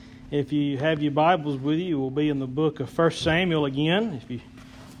If you have your Bibles with you, we'll be in the book of 1 Samuel again. If you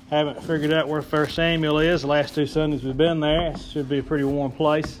haven't figured out where 1 Samuel is, the last 2 Sundays we've been there, it should be a pretty warm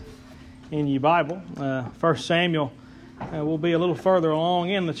place in your Bible. 1 Samuel will be a little further along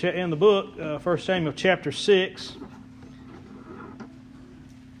in the book, 1 Samuel chapter 6.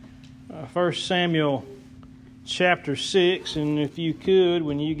 1 Samuel chapter 6, and if you could,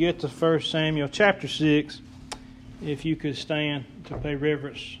 when you get to 1 Samuel chapter 6, if you could stand to pay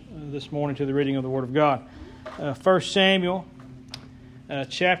reverence this morning to the reading of the Word of God. 1 Samuel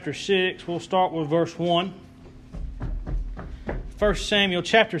chapter 6, we'll start with verse 1. 1 Samuel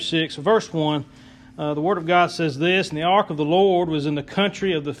chapter 6, verse 1, the Word of God says this, "And the ark of the Lord was in the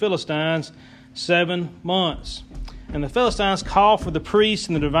country of the Philistines 7 months. And the Philistines called for the priests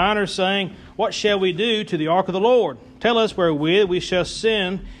and the diviners, saying, What shall we do to the ark of the Lord? Tell us wherewith we shall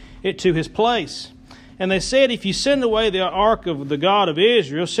send it to his place. And they said, If you send away the ark of the God of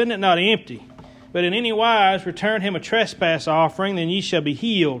Israel, send it not empty, but in any wise return him a trespass offering, then ye shall be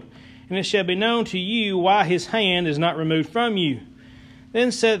healed. And it shall be known to you why his hand is not removed from you.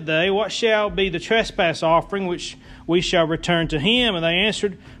 Then said they, What shall be the trespass offering which we shall return to him? And they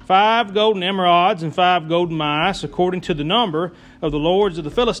answered, 5 golden emerods and 5 golden mice, according to the number of the lords of the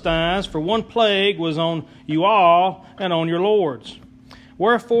Philistines, for one plague was on you all and on your lords.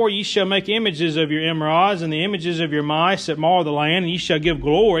 Wherefore ye shall make images of your emerods and the images of your mice that mar the land, and ye shall give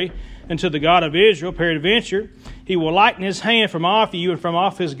glory unto the God of Israel. Peradventure, he will lighten his hand from off you and from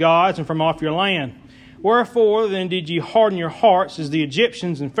off his gods and from off your land. Wherefore then did ye harden your hearts as the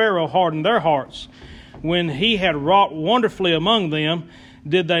Egyptians and Pharaoh hardened their hearts? When he had wrought wonderfully among them,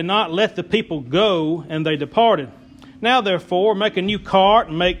 did they not let the people go, and they departed? Now therefore make a new cart,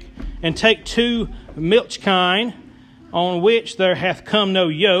 and take 2 milch kine, on which there hath come no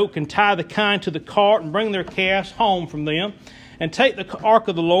yoke, and tie the kine to the cart, and bring their calves home from them. And take the ark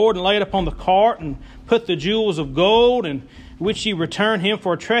of the Lord, and lay it upon the cart, and put the jewels of gold, and which ye return him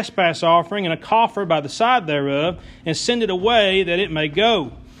for a trespass offering, and a coffer by the side thereof, and send it away that it may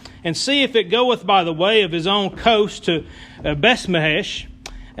go. And see if it goeth by the way of his own coast to Bethshemesh,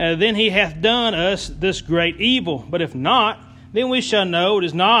 then he hath done us this great evil. But if not, then we shall know it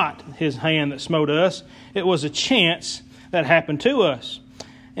is not his hand that smote us. It was a chance that happened to us.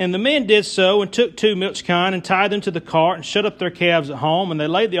 And the men did so, and took 2 milch kine, and tied them to the cart, and shut up their calves at home. And they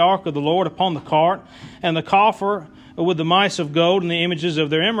laid the ark of the Lord upon the cart, and the coffer with the mice of gold, and the images of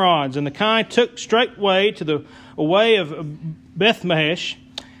their emerods. And the kine took straightway to the way of Bethshemesh,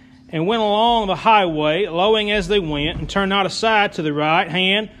 and went along the highway, lowing as they went, and turned not aside to the right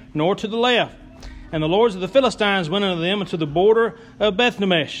hand, nor to the left. And the lords of the Philistines went unto them unto the border of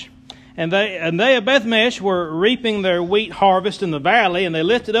Bethshemesh. And they of Bethshemesh were reaping their wheat harvest in the valley, and they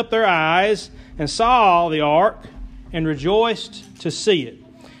lifted up their eyes, and saw the ark, and rejoiced to see it.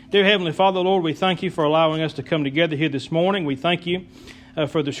 Dear Heavenly Father, Lord, we thank you for allowing us to come together here this morning. We thank you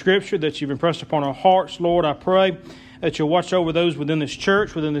for the Scripture that you've impressed upon our hearts. Lord, I pray that you'll watch over those within this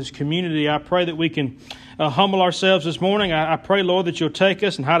church, within this community. I pray that we can humble ourselves this morning. I pray, Lord, that you'll take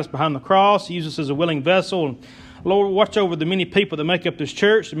us and hide us behind the cross, use us as a willing vessel. And Lord, watch over the many people that make up this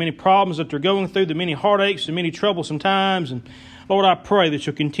church, the many problems that they're going through, the many heartaches, the many troublesome times. And Lord, I pray that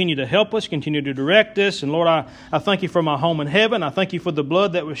you'll continue to help us, continue to direct us. And Lord, I thank you for my home in heaven. I thank you for the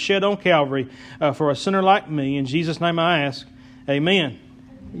blood that was shed on Calvary for a sinner like me. In Jesus' name I ask, amen.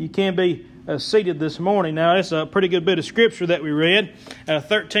 You can be seated this morning. Now, it's a pretty good bit of Scripture that we read.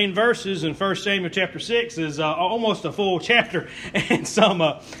 13 verses in 1 Samuel chapter 6 is almost a full chapter and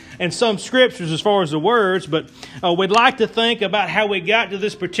some Scriptures as far as the words, but we'd like to think about how we got to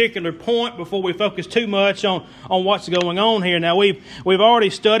this particular point before we focus too much on what's going on here. Now, we've already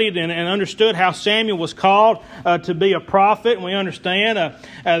studied and understood how Samuel was called to be a prophet, and we understand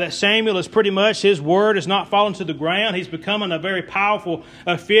that Samuel is pretty much, his word is not falling to the ground. He's becoming a very powerful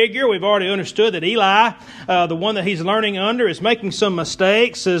figure. We've already understood that Eli, the one that he's learning under, is making some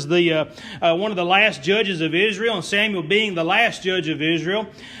mistakes as the one of the last judges of Israel, and Samuel being the last judge of Israel.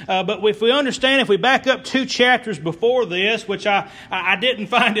 But if we understand, if we back up 2 chapters before this, which I didn't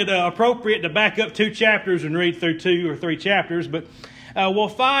find it appropriate to back up 2 chapters and read through 2 or 3 chapters, but we'll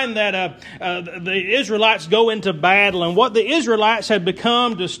find that the Israelites go into battle, and what the Israelites had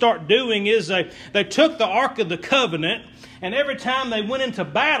become to start doing is they took the Ark of the Covenant, And every time they went into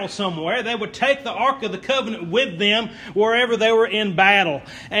battle somewhere, they would take the Ark of the Covenant with them wherever they were in battle.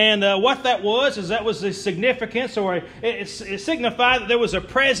 And what that was the significance, or it signified that there was a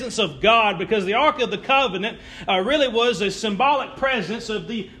presence of God, because the Ark of the Covenant really was a symbolic presence of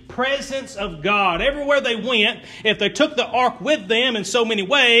the presence of God. Everywhere they went, if they took the ark with them in so many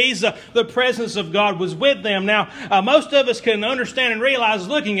ways, the presence of God was with them. Now, most of us can understand and realize,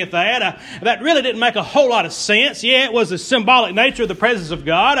 looking at that really didn't make a whole lot of sense. Yeah, it was a symbolic nature of the presence of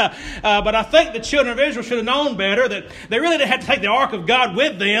God, but I think the children of Israel should have known better, that they really didn't have to take the ark of God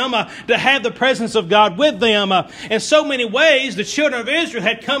with them to have the presence of God with them. In so many ways, the children of Israel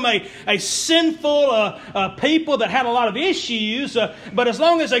had come a sinful people that had a lot of issues, but as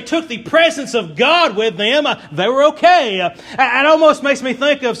long as they took the presence of God with them, they were okay. It almost makes me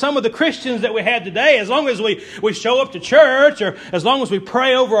think of some of the Christians that we have today. As long as we show up to church, or as long as we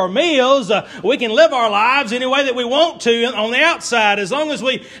pray over our meals, we can live our lives any way that we want to on the outside. As long as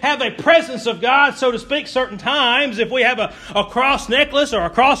we have a presence of God, so to speak, certain times, if we have a cross necklace or a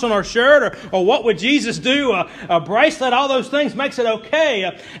cross on our shirt, or what would Jesus do, a bracelet, all those things makes it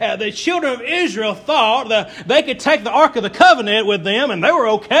okay. The children of Israel thought that they could take the Ark of the Covenant with them and they were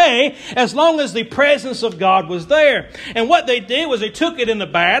okay, as long as the presence of God was there. And what they did was they took it in the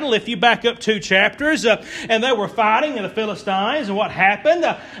battle. If you back up 2 chapters, and they were fighting in the Philistines, and what happened?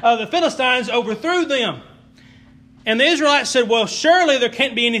 The Philistines overthrew them. And the Israelites said, well, surely there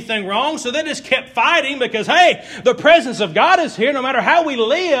can't be anything wrong. So they just kept fighting because, hey, the presence of God is here. No matter how we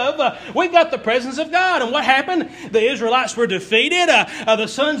live, we've got the presence of God. And what happened? The Israelites were defeated. The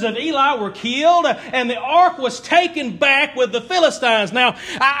sons of Eli were killed. And the ark was taken back with the Philistines. Now,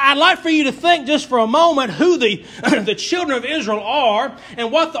 I'd like for you to think just for a moment who the children of Israel are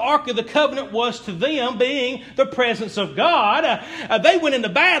and what the Ark of the Covenant was to them, being the presence of God. They went into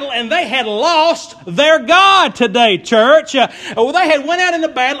battle and they had lost their God today. Church. They had went out into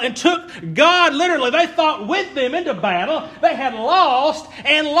battle and took God literally. They thought with them into battle. They had lost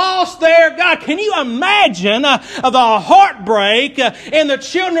their God. Can you imagine the heartbreak in the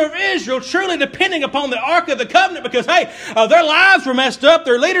children of Israel truly depending upon the Ark of the Covenant? Because, hey, their lives were messed up.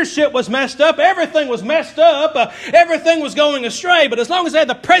 Their leadership was messed up. Everything was messed up. Everything was going astray. But as long as they had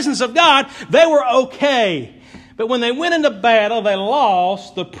the presence of God, they were okay. But when they went into battle, they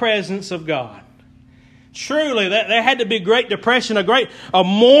lost the presence of God. Truly, there had to be great depression, a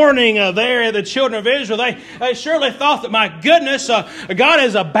mourning there. The children of Israel, they surely thought that, my goodness, God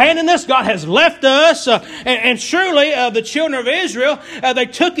has abandoned us, God has left us. And surely, the children of Israel, they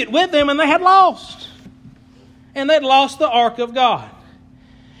took it with them and they had lost. And they'd lost the ark of God.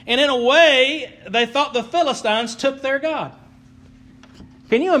 And in a way, they thought the Philistines took their God.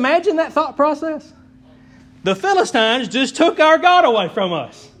 Can you imagine that thought process? The Philistines just took our God away from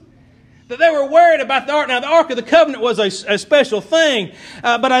us. That they were worried about the ark. Now, the Ark of the Covenant was a special thing,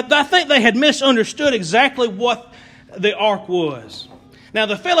 but I think they had misunderstood exactly what the ark was. Now,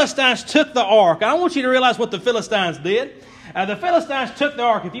 the Philistines took the ark. I want you to realize what the Philistines did. The Philistines took the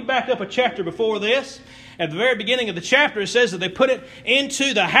ark. If you back up a chapter before this, at the very beginning of the chapter, it says that they put it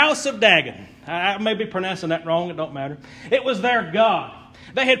into the house of Dagon. I may be pronouncing that wrong. It don't matter. It was their god.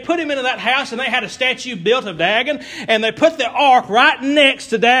 They had put him into that house and they had a statue built of Dagon, and they put the ark right next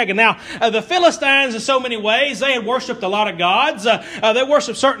to Dagon. Now, the Philistines, in so many ways, they had worshipped a lot of gods. They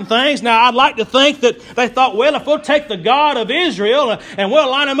worshipped certain things. Now, I'd like to think that they thought, well, if we'll take the God of Israel and we'll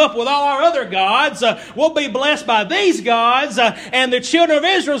line him up with all our other gods, we'll be blessed by these gods, and the children of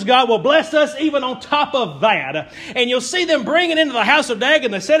Israel's God will bless us even on top of that. And you'll see them bring it into the house of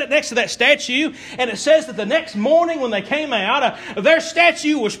Dagon. They set it next to that statue, and it says that the next morning when they came out, their statue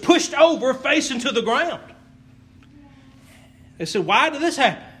was pushed over facing to the ground. They said, why did this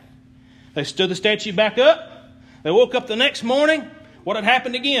happen? They stood the statue back up. They woke up the next morning. What had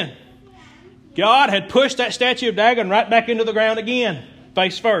happened again? God had pushed that statue of Dagon right back into the ground again,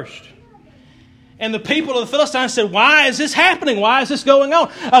 face first. And the people of the Philistines said, why is this happening? Why is this going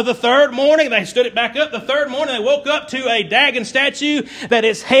on? The third morning, they stood it back up. The third morning, they woke up to a Dagon statue that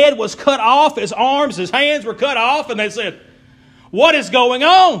his head was cut off, his arms, his hands were cut off, and they said, what is going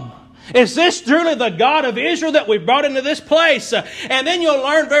on? Is this truly the God of Israel that we brought into this place? And then you'll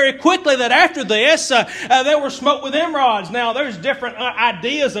learn very quickly that after this, they were smoked with emerods. Now, there's different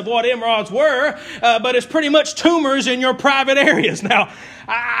ideas of what emerods were, but it's pretty much tumors in your private areas. Now,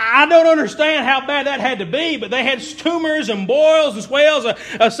 I don't understand how bad that had to be, but they had tumors and boils and swells.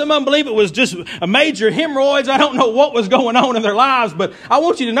 Some of them believe it was just a major hemorrhoids. I don't know what was going on in their lives, but I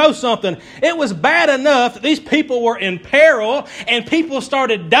want you to know something. It was bad enough that these people were in peril and people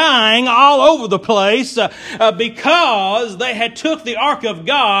started dying all over the place because they had took the ark of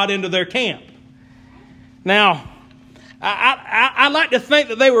God into their camp. Now, I like to think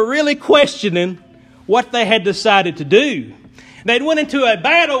that they were really questioning what they had decided to do. They'd went into a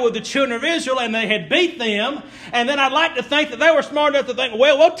battle with the children of Israel and they had beat them. And then I'd like to think that they were smart enough to think,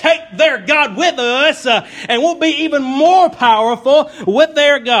 well, we'll take their God with us and we'll be even more powerful with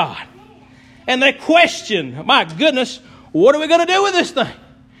their God. And they questioned, my goodness, what are we going to do with this thing?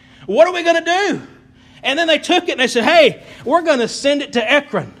 What are we going to do? And then they took it and they said, hey, we're going to send it to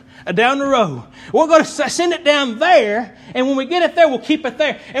Ekron down the road. We're going to send it down there, and when we get it there, we'll keep it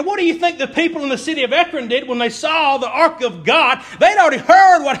there. And what do you think the people in the city of Ekron did when they saw the ark of God? They'd already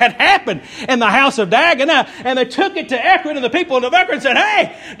heard what had happened in the house of Dagon, and they took it to Ekron, and the people of Ekron said,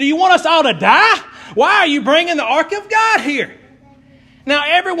 hey, do you want us all to die? Why are you bringing the ark of God here? Now,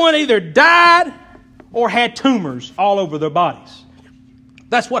 everyone either died or had tumors all over their bodies.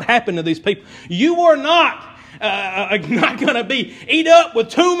 That's what happened to these people. You were not going to be eat up with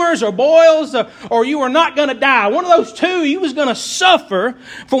tumors or boils, or you were not going to die. One of those two, you was going to suffer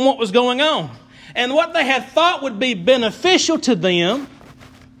from what was going on. And what they had thought would be beneficial to them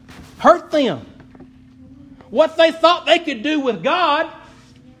hurt them. What they thought they could do with God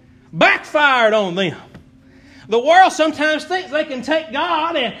backfired on them. The world sometimes thinks they can take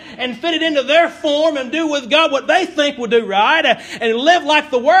God and fit it into their form and do with God what they think will do right and live like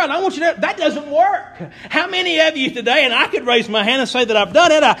the world. I want you to know that doesn't work. How many of you today, and I could raise my hand and say that I've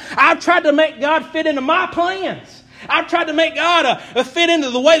done it, I've tried to make God fit into my plans. I've tried to make God fit into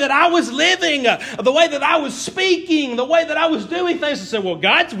the way that I was living, the way that I was speaking, the way that I was doing things, and say, well,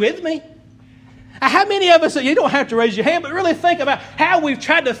 God's with me. How many of us, you don't have to raise your hand, but really think about how we've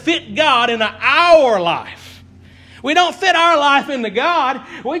tried to fit God into our life. We don't fit our life into God.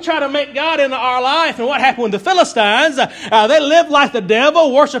 We try to make God into our life. And what happened with the Philistines? They lived like the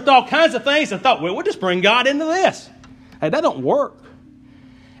devil, worshipped all kinds of things, and thought, well, we'll just bring God into this. Hey, that don't work.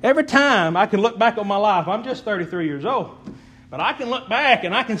 Every time I can look back on my life, I'm just 33 years old, but I can look back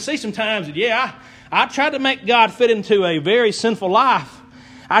and I can see sometimes that, I tried to make God fit into a very sinful life.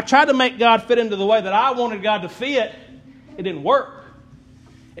 I tried to make God fit into the way that I wanted God to fit. It didn't work.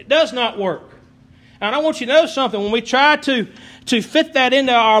 It does not work. And I want you to know something. When we try to fit that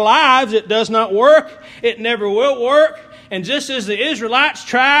into our lives, it does not work. It never will work. And just as the Israelites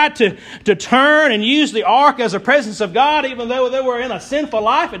tried to turn and use the ark as a presence of God, even though they were in a sinful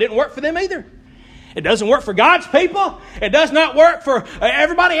life, it didn't work for them either. It doesn't work for God's people. It does not work for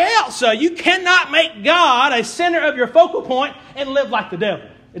everybody else. You cannot make God a center of your focal point and live like the devil.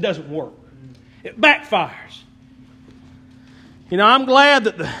 It doesn't work. It backfires. You know, I'm glad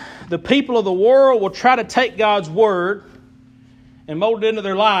that the people of the world will try to take God's Word and mold it into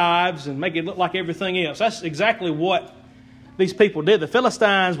their lives and make it look like everything else. That's exactly what these people did. The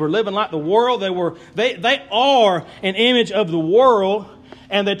Philistines were living like the world. They are an image of the world,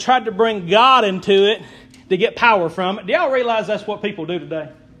 and they tried to bring God into it to get power from it. Do y'all realize that's what people do today?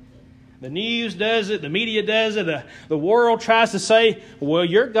 The news does it. The media does it. The world tries to say, well,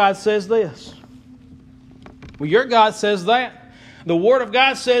 your God says this. Well, your God says that. The Word of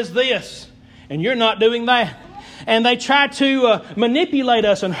God says this, and you're not doing that. And they try to manipulate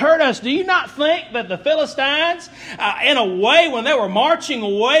us and hurt us. Do you not think that the Philistines, in a way, when they were marching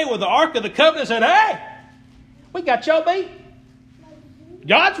away with the Ark of the Covenant, said, hey, we got y'all beat.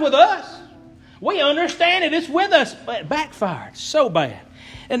 God's with us. We understand it. It's with us. But it backfired so bad.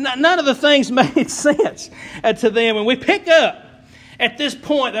 And none of the things made sense to them. And we pick up at this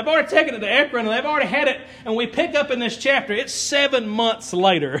point. They've already taken it to Ekron, and they've already had it. And we pick up in this chapter. It's 7 months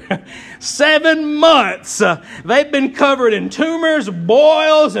later. 7 months. They've been covered in tumors,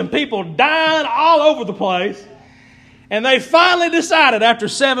 boils, and people dying all over the place. And they finally decided after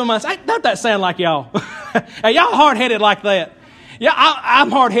 7 months. Don't that sound like y'all? Hey, y'all hard-headed like that? Yeah,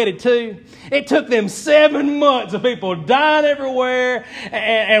 I'm hard-headed too. It took them 7 months of people dying everywhere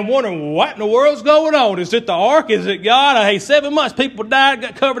and wondering what in the world's going on. Is it the ark? Is it God? Hey, 7 months, people died,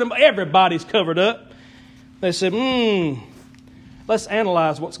 got covered up. Everybody's covered up. They said, let's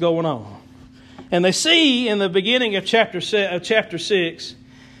analyze what's going on. And they see in the beginning of chapter 6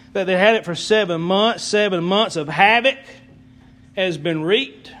 that they had it for 7 months. 7 months of havoc has been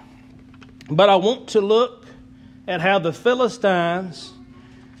wreaked. But I want to look at how the Philistines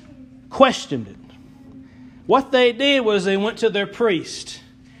questioned it. What they did was they went to their priest.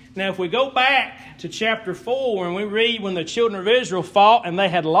 Now, if we go back to chapter 4 and we read when the children of Israel fought and they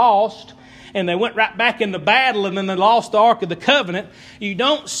had lost, and they went right back into battle and then they lost the Ark of the Covenant, you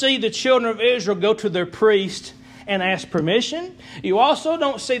don't see the children of Israel go to their priest and ask permission. You also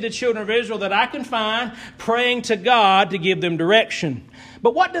don't see the children of Israel that I can find praying to God to give them direction.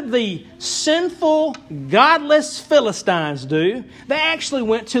 But what did the sinful, godless Philistines do? They actually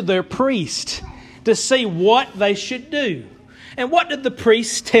went to their priest. to see what they should do. And what did the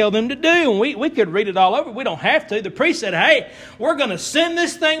priests tell them to do? And we could read it all over. We don't have to. The priest said, hey, we're going to send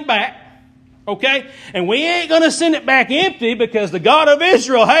this thing back. Okay? And we ain't going to send it back empty because the God of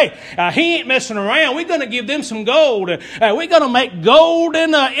Israel, hey, He ain't messing around. We're going to give them some gold. We're going to make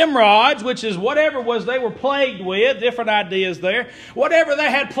golden emeralds, which is whatever was they were plagued with. Different ideas there. Whatever they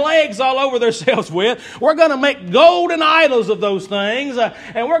had plagues all over themselves with. We're going to make golden idols of those things.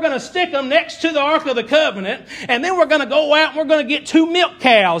 And we're going to stick them next to the Ark of the Covenant. And then we're going to go out and we're going to get 2 milk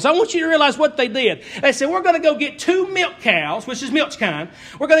cows. I want you to realize what they did. They said, we're going to go get 2 milk cows, which is milk's kind.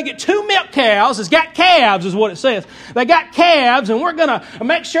 We're going to get 2 milk cows. It's got calves is what it says. They got calves, and we're going to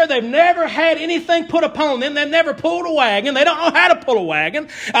make sure they've never had anything put upon them. They've never pulled a wagon. They don't know how to pull a wagon.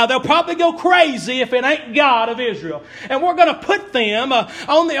 They'll probably go crazy if it ain't God of Israel. And we're going to put them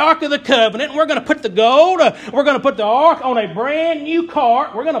on the Ark of the Covenant, and we're going to put the gold. We're going to put the Ark on a brand new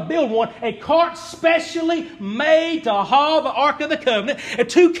cart. We're going to build one, a cart specially made to haul the Ark of the Covenant. And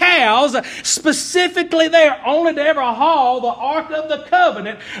 2 cows specifically there only to ever haul the Ark of the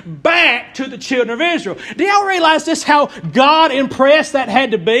Covenant back to the children of Israel. Do y'all realize this, how God impressed that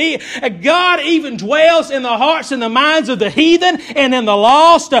had to be? God even dwells in the hearts and the minds of the heathen and in the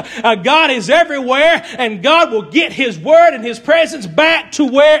lost. God is everywhere, and God will get His word and His presence back to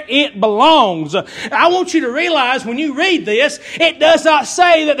where it belongs. I want you to realize when you read this, it does not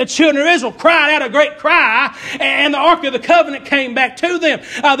say that the children of Israel cried out a great cry and the Ark of the Covenant came back to them.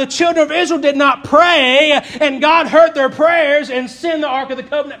 The children of Israel did not pray, and God heard their prayers and sent the Ark of the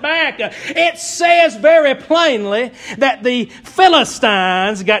Covenant back. It says very plainly that the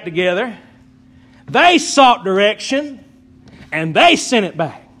Philistines got together, they sought direction, and they sent it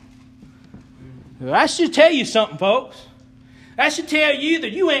back. That should tell you something, folks. That should tell you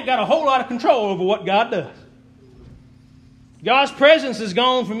that you ain't got a whole lot of control over what God does. God's presence is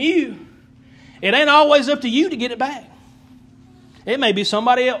gone from you. It ain't always up to you to get it back. It may be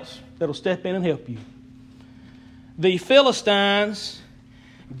somebody else that'll step in and help you. The Philistines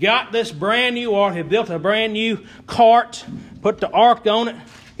got this brand new ark. He built a brand new cart, put the ark on it,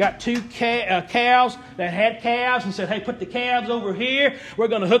 got 2 cows that had calves and said, hey, put the calves over here. We're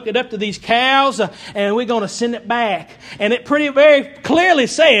going to hook it up to these cows and we're going to send it back. And it very clearly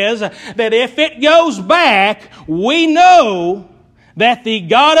says that if it goes back, we know that the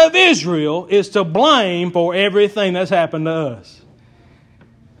God of Israel is to blame for everything that's happened to us.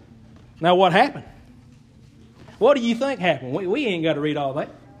 Now what happened? What do you think happened? We ain't got to read all that.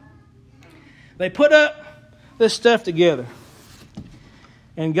 They put up this stuff together.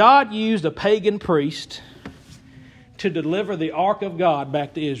 And God used a pagan priest to deliver the Ark of God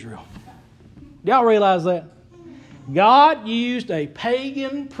back to Israel. Do y'all realize that? God used a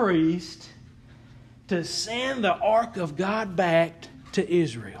pagan priest to send the Ark of God back to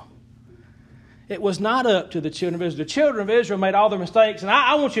Israel. It was not up to the children of Israel. The children of Israel made all their mistakes. And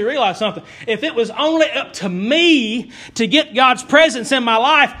I want you to realize something. If it was only up to me to get God's presence in my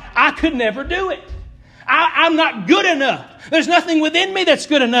life, I could never do it. I'm not good enough. There's nothing within me that's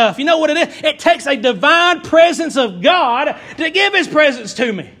good enough. You know what it is? It takes a divine presence of God to give His presence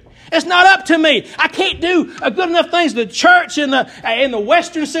to me. It's not up to me. I can't do good enough things. The church in the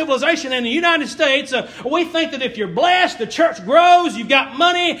Western civilization in the United States, we think that if you're blessed, the church grows, you've got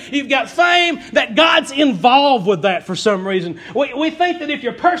money, you've got fame, that God's involved with that for some reason. We think that if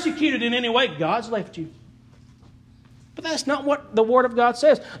you're persecuted in any way, God's left you. But that's not what the Word of God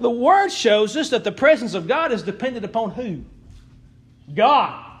says. The Word shows us that the presence of God is dependent upon who?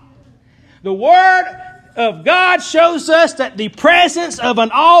 God. The Word of God shows us that the presence of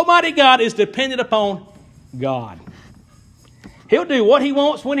an almighty God is dependent upon God. He'll do what He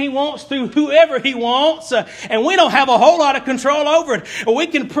wants, when He wants, through whoever He wants, and we don't have a whole lot of control over it. We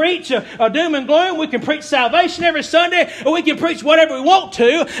can preach doom and gloom. We can preach salvation every Sunday. Or we can preach whatever we want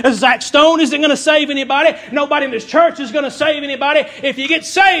to. Zach Stone isn't going to save anybody. Nobody in this church is going to save anybody. If you get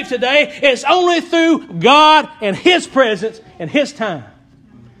saved today, it's only through God and His presence and His time.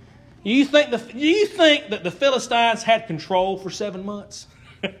 Do you think that the Philistines had control for 7 months?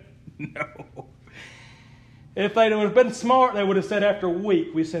 No. If they would have been smart, they would have said after a week,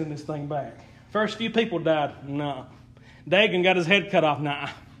 we're sending this thing back. First few people died. No. Dagon got his head cut off. Nah,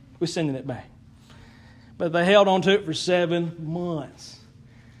 we're sending it back. But they held on to it for 7 months.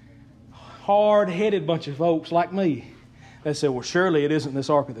 Hard-headed bunch of folks like me. They said, well, surely it isn't this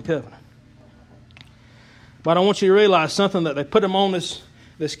Ark of the Covenant. But I want you to realize something, that they put them on this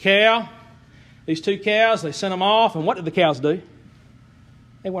cow, these 2 cows, they sent them off, and what did the cows do?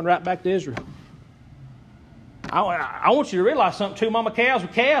 They went right back to Israel. I want you to realize something. 2 mama cows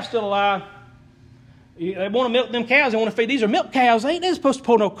with calves still alive. They want to milk them cows. They want to feed. These are milk cows. They ain't supposed to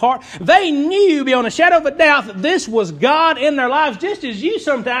pull no cart. They knew beyond a shadow of a doubt that this was God in their lives, just as you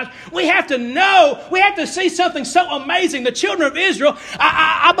sometimes. We have to know. We have to see something so amazing. The children of Israel,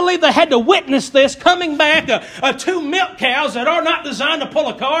 I believe they had to witness this coming back. Two milk cows that are not designed to pull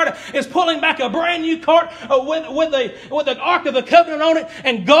a cart is pulling back a brand new cart with the Ark of the Covenant on it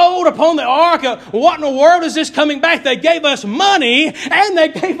and gold upon the Ark. What in the world is this coming back? They gave us money and they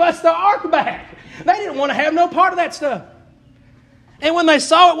gave us the Ark back. They didn't want to have no part of that stuff. And when they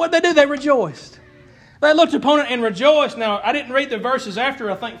saw it, what did they do? They rejoiced. They looked upon it and rejoiced. Now, I didn't read the verses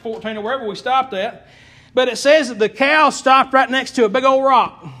after, I think, 14 or wherever we stopped at. But it says that the cows stopped right next to a big old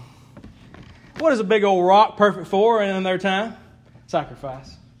rock. What is a big old rock perfect for in their time?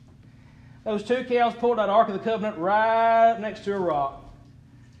 Sacrifice. Those two cows pulled that Ark of the Covenant right next to a rock.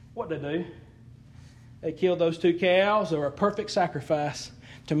 What did they do? They killed those two cows. They were a perfect sacrifice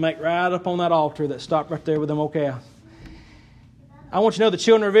to make right up on that altar that stopped right there with them old cows. I want you to know the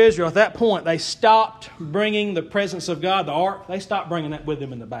children of Israel, at that point, they stopped bringing the presence of God, the ark. They stopped bringing that with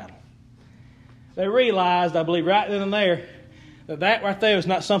them in the battle. They realized, I believe, right then and there, that right there is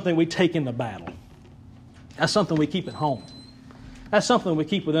not something we take in the battle. That's something we keep at home. That's something we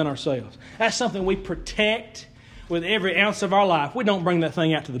keep within ourselves. That's something we protect with every ounce of our life. We don't bring that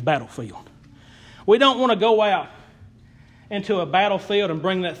thing out to the battlefield. We don't want to go out into a battlefield and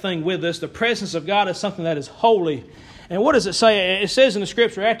bring that thing with us. The presence of God is something that is holy. And what does it say? It says in the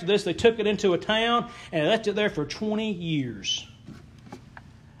Scripture after this, they took it into a town and left it there for 20 years.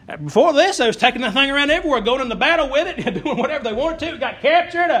 Before this, they was taking that thing around everywhere, going into battle with it, doing whatever they wanted to. It got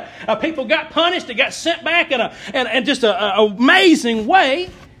captured. People got punished. It got sent back in just an amazing way.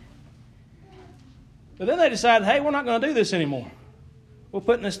 But then they decided, hey, we're not going to do this anymore. We're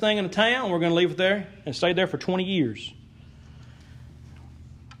putting this thing in a town. We're going to leave it there and stay there for 20 years.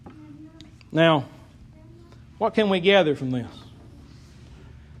 Now, what can we gather from this?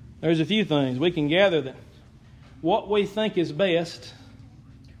 There's a few things. We can gather that what we think is best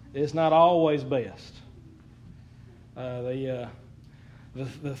is not always best. The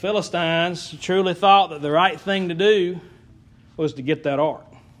Philistines truly thought that the right thing to do was to get that ark.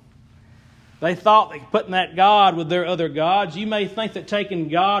 They thought that putting that God with their other gods, you may think that taking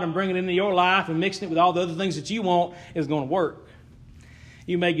God and bringing it into your life and mixing it with all the other things that you want is going to work.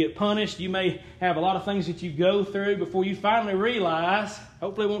 You may get punished. You may have a lot of things that you go through before you finally realize,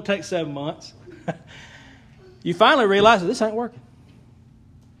 hopefully it won't take 7 months, you finally realize that this ain't working.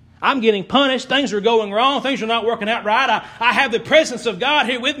 I'm getting punished. Things are going wrong. Things are not working out right. I have the presence of God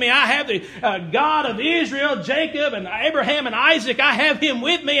here with me. I have the God of Israel, Jacob, and Abraham, and Isaac. I have Him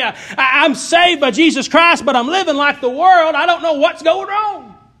with me. I'm saved by Jesus Christ, but I'm living like the world. I don't know what's going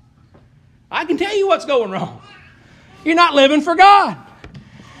wrong. I can tell you what's going wrong. You're not living for God.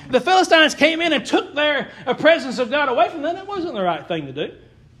 The Philistines came in and took their presence of God away from them. That wasn't the right thing to do.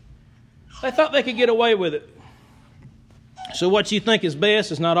 They thought they could get away with it. So what you think is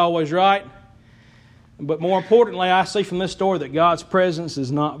best is not always right. But more importantly, I see from this story that God's presence is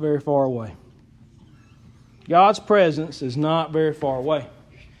not very far away. God's presence is not very far away.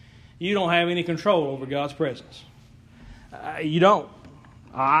 You don't have any control over God's presence. You don't.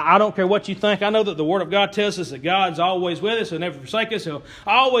 I don't care what you think. I know that the Word of God tells us that God's always with us. He'll never forsake us. He'll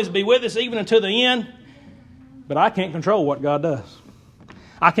always be with us even until the end. But I can't control what God does.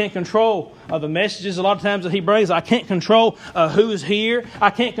 I can't control the messages a lot of times that He brings. I can't control who's here. I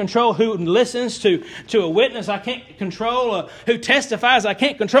can't control who listens to a witness. I can't control who testifies. I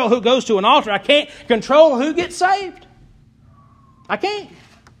can't control who goes to an altar. I can't control who gets saved. I can't.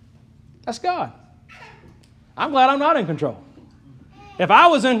 That's God. I'm glad I'm not in control. If I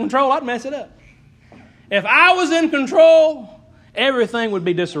was in control, I'd mess it up. If I was in control, everything would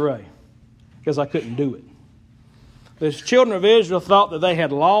be disarray because I couldn't do it. The children of Israel thought that they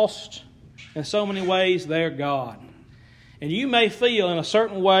had lost, in so many ways, their God. And you may feel in a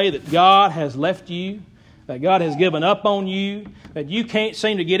certain way that God has left you, that God has given up on you, that you can't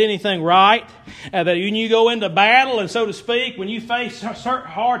seem to get anything right, that when you go into battle, and so to speak, when you face certain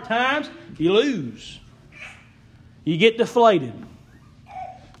hard times, you lose. You get deflated.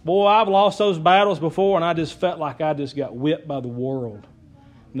 Boy, I've lost those battles before, and I just felt like I just got whipped by the world.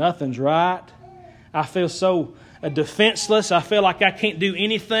 Nothing's right. I feel so defenseless. I feel like I can't do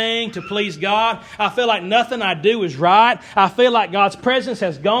anything to please God. I feel like nothing I do is right. I feel like God's presence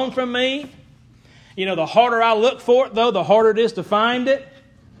has gone from me. You know, the harder I look for it, though, the harder it is to find it.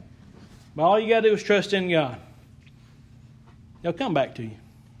 But all you got to do is trust in God. He'll come back to you.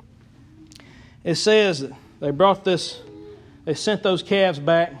 It says that they sent those calves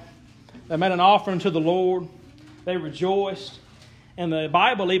back. They made an offering to the Lord. They rejoiced. And the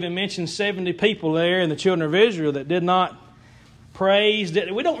Bible even mentions 70 people there in the children of Israel that did not praise.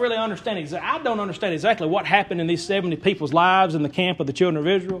 We don't really understand I don't understand exactly what happened in these 70 people's lives in the camp of the children of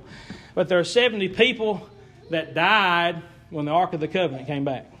Israel. But there are 70 people that died when the Ark of the Covenant came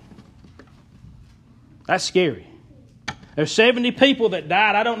back. That's scary. There's 70 people that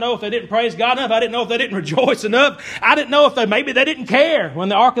died. I don't know if they didn't praise God enough. I didn't know if they didn't rejoice enough. I didn't know if maybe they didn't care when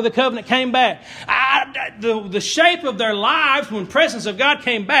the Ark of the Covenant came back. The shape of their lives when the presence of God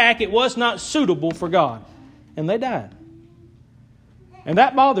came back, it was not suitable for God. And they died. And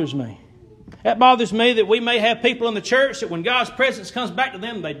that bothers me. That bothers me that we may have people in the church that when God's presence comes back to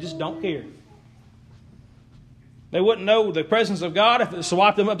them, they just don't care. They wouldn't know the presence of God if it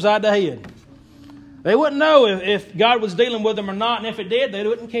swiped them upside the head. They wouldn't know if God was dealing with them or not, and if it did, they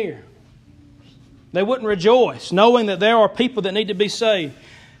wouldn't care. They wouldn't rejoice, knowing that there are people that need to be saved.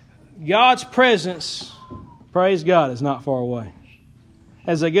 God's presence, praise God, is not far away.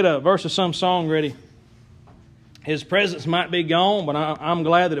 As they get a verse of some song ready, His presence might be gone, but I'm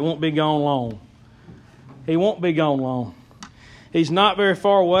glad that it won't be gone long. He won't be gone long. He's not very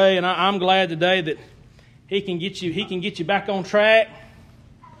far away, and I'm glad today that He can get you back on track.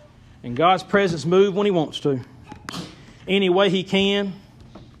 And God's presence move when He wants to. Any way He can.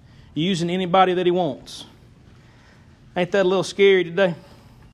 Using anybody that He wants. Ain't that a little scary today?